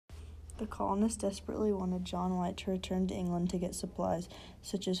The colonists desperately wanted John White to return to England to get supplies,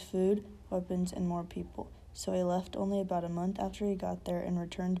 such as food, weapons, and more people, so he left only about a month after he got there and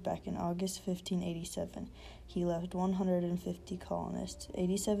returned back in August 1587. He left 150 colonists,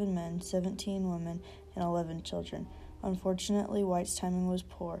 87 men, 17 women, and 11 children. Unfortunately, White's timing was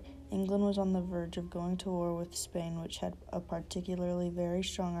poor. England was on the verge of going to war with Spain, which had a particularly very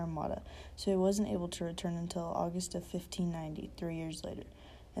strong armada, so he wasn't able to return until August of 1590, 3 years later,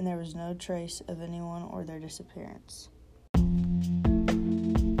 and there was no trace of anyone or their disappearance.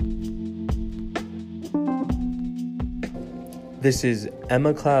 This is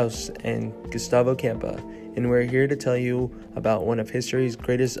Emma Klaus and Gustavo Campa, and we're here to tell you about one of history's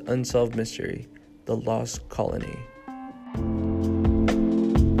greatest unsolved mystery, the Lost Colony.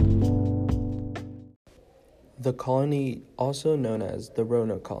 The colony, also known as the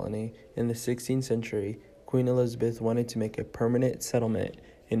Roanoke Colony, in the 16th century, Queen Elizabeth wanted to make a permanent settlement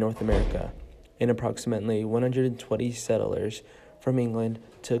in North America, and approximately 120 settlers from England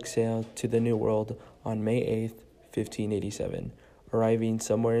took sail to the New World on May 8, 1587, arriving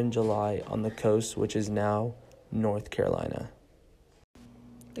somewhere in July on the coast, which is now North Carolina.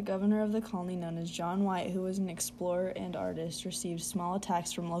 The governor of the colony, known as John White, who was an explorer and artist, received small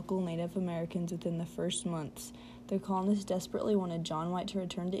attacks from local Native Americans within the first months. The colonists desperately wanted John White to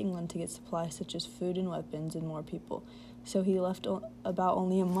return to England to get supplies such as food and weapons and more people, so he left about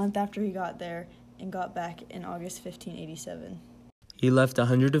only a month after he got there and got back in August 1587. He left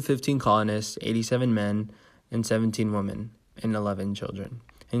 115 colonists, 87 men, and 17 women, and 11 children,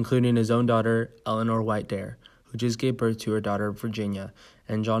 including his own daughter, Eleanor White Dare, who just gave birth to her daughter, Virginia,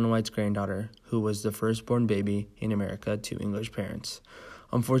 and John White's granddaughter, who was the firstborn baby in America to English parents.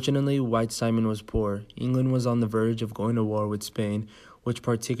 Unfortunately, White's timing was poor. England was on the verge of going to war with Spain, which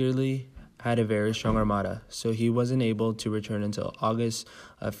particularly had a very strong armada, so he wasn't able to return until August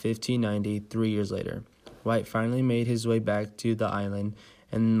of 1590, 3 years later. White finally made his way back to the island,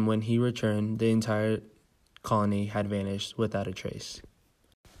 and when he returned, the entire colony had vanished without a trace.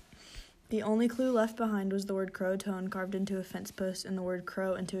 The only clue left behind was the word Croatoan carved into a fence post and the word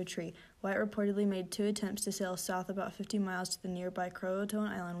Crow into a tree. White reportedly made 2 attempts to sail south about 50 miles to the nearby Croatoan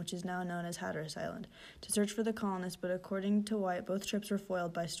Island, which is now known as Hatteras Island, to search for the colonists, but according to White, both trips were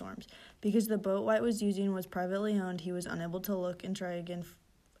foiled by storms. Because the boat White was using was privately owned, he was unable to look and try again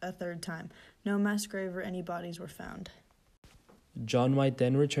a third time. No mass grave or any bodies were found. John White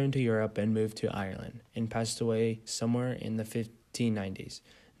then returned to Europe and moved to Ireland, and passed away somewhere in the 1590s,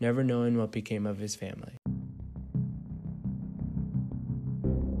 never knowing what became of his family.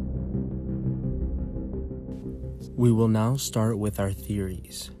 We will now start with our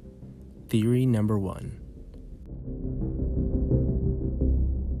theories. Theory number 1.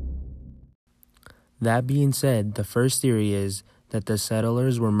 That being said, the first theory is that the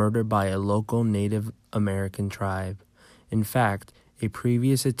settlers were murdered by a local Native American tribe. In fact, a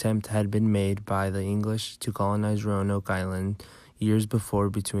previous attempt had been made by the English to colonize Roanoke Island years before,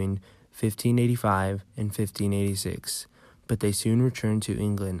 between 1585 and 1586, but they soon returned to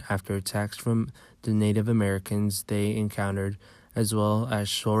England after attacks from the Native Americans they encountered, as well as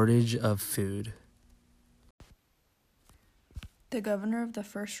shortage of food. The governor of the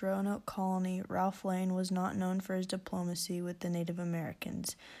first Roanoke colony, Ralph Lane, was not known for his diplomacy with the Native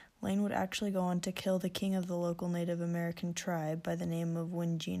Americans. Lane would actually go on to kill the king of the local Native American tribe by the name of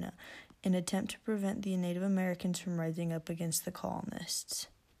Wingina, in an attempt to prevent the Native Americans from rising up against the colonists.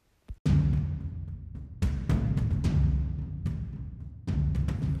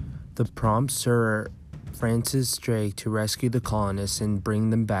 The prompt Sir Francis Drake to rescue the colonists and bring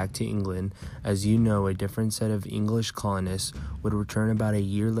them back to England. As you know, a different set of English colonists would return about a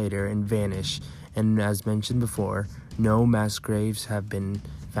year later and vanish, and as mentioned before, no mass graves have been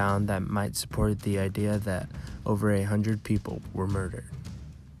found that might support the idea that over 100 people were murdered.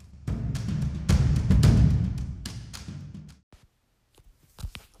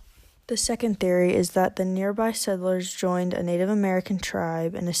 The second theory is that the nearby settlers joined a Native American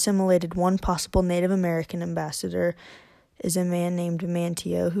tribe and assimilated. One possible Native American ambassador is a man named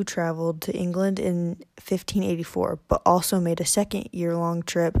Manteo, who traveled to England in 1584, but also made a second year-long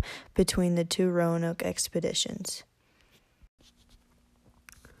trip between the 2 Roanoke expeditions.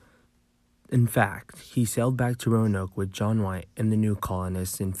 In fact, he sailed back to Roanoke with John White and the new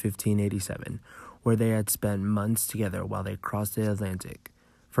colonists in 1587, where they had spent months together while they crossed the Atlantic.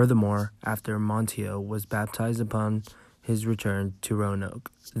 Furthermore, after Manteo was baptized upon his return to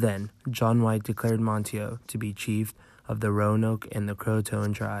Roanoke, then John White declared Manteo to be chief of the Roanoke and the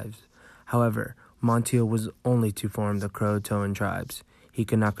Croatoan tribes. However, Manteo was only to form the Croatoan tribes. He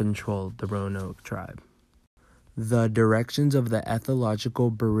could not control the Roanoke tribe. the directions of the ethnological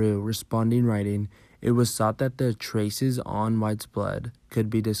bureau responding writing, it was thought that the traces on White's blood could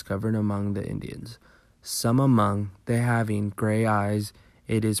be discovered among the Indians. Some among them having gray eyes,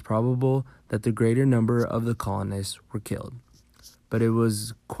 it is probable that the greater number of the colonists were killed. But it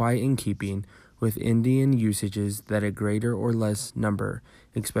was quite in keeping with Indian usages that a greater or less number,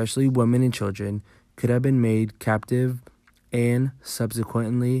 especially women and children, could have been made captive and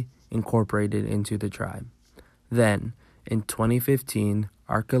subsequently incorporated into the tribe. Then, in 2015,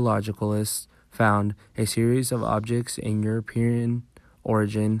 archaeologists found a series of objects in European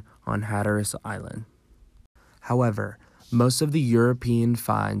origin on Hatteras Island. However, most of the European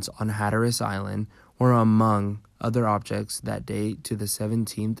finds on Hatteras Island were among other objects that date to the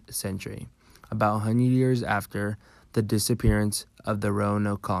 17th century, about 100 years after the disappearance of the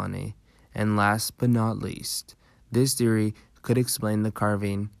Roanoke colony. And last but not least, this theory could explain the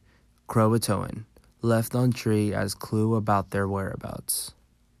carving Croatoan left on tree as clue about their whereabouts.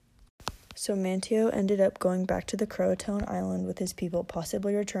 So Manteo ended up going back to the Croatoan Island with his people,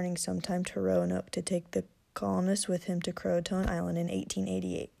 possibly returning sometime to Roanoke to take the colonists with him to Croatoan Island in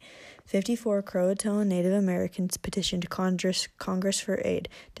 1888. 54 Croatoan Native Americans petitioned Congress for aid,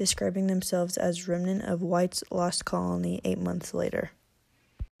 describing themselves as remnant of White's lost colony 8 months later.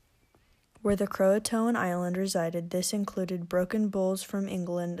 Where the Croatoan island resided, this included broken bowls from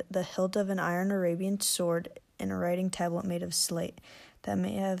England, the hilt of an iron Arabian sword, and a writing tablet made of slate that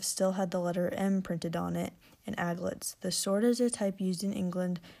may have still had the letter M printed on it, and aglets. The sword is a type used in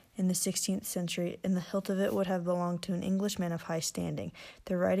England in the 16th century, and the hilt of it would have belonged to an Englishman of high standing.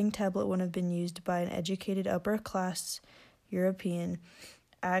 The writing tablet would have been used by an educated upper-class European.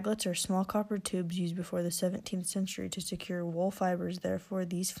 Aglets are small copper tubes used before the 17th century to secure wool fibers. Therefore,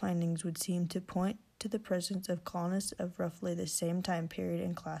 these findings would seem to point to the presence of colonists of roughly the same time period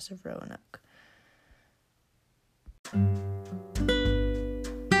and class of Roanoke.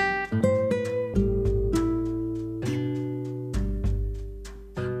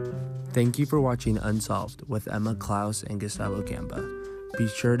 Thank you for watching Unsolved with Emma Klaus and Gustavo Campa. Be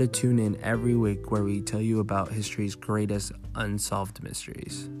sure to tune in every week where we tell you about history's greatest unsolved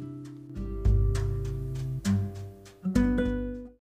mysteries.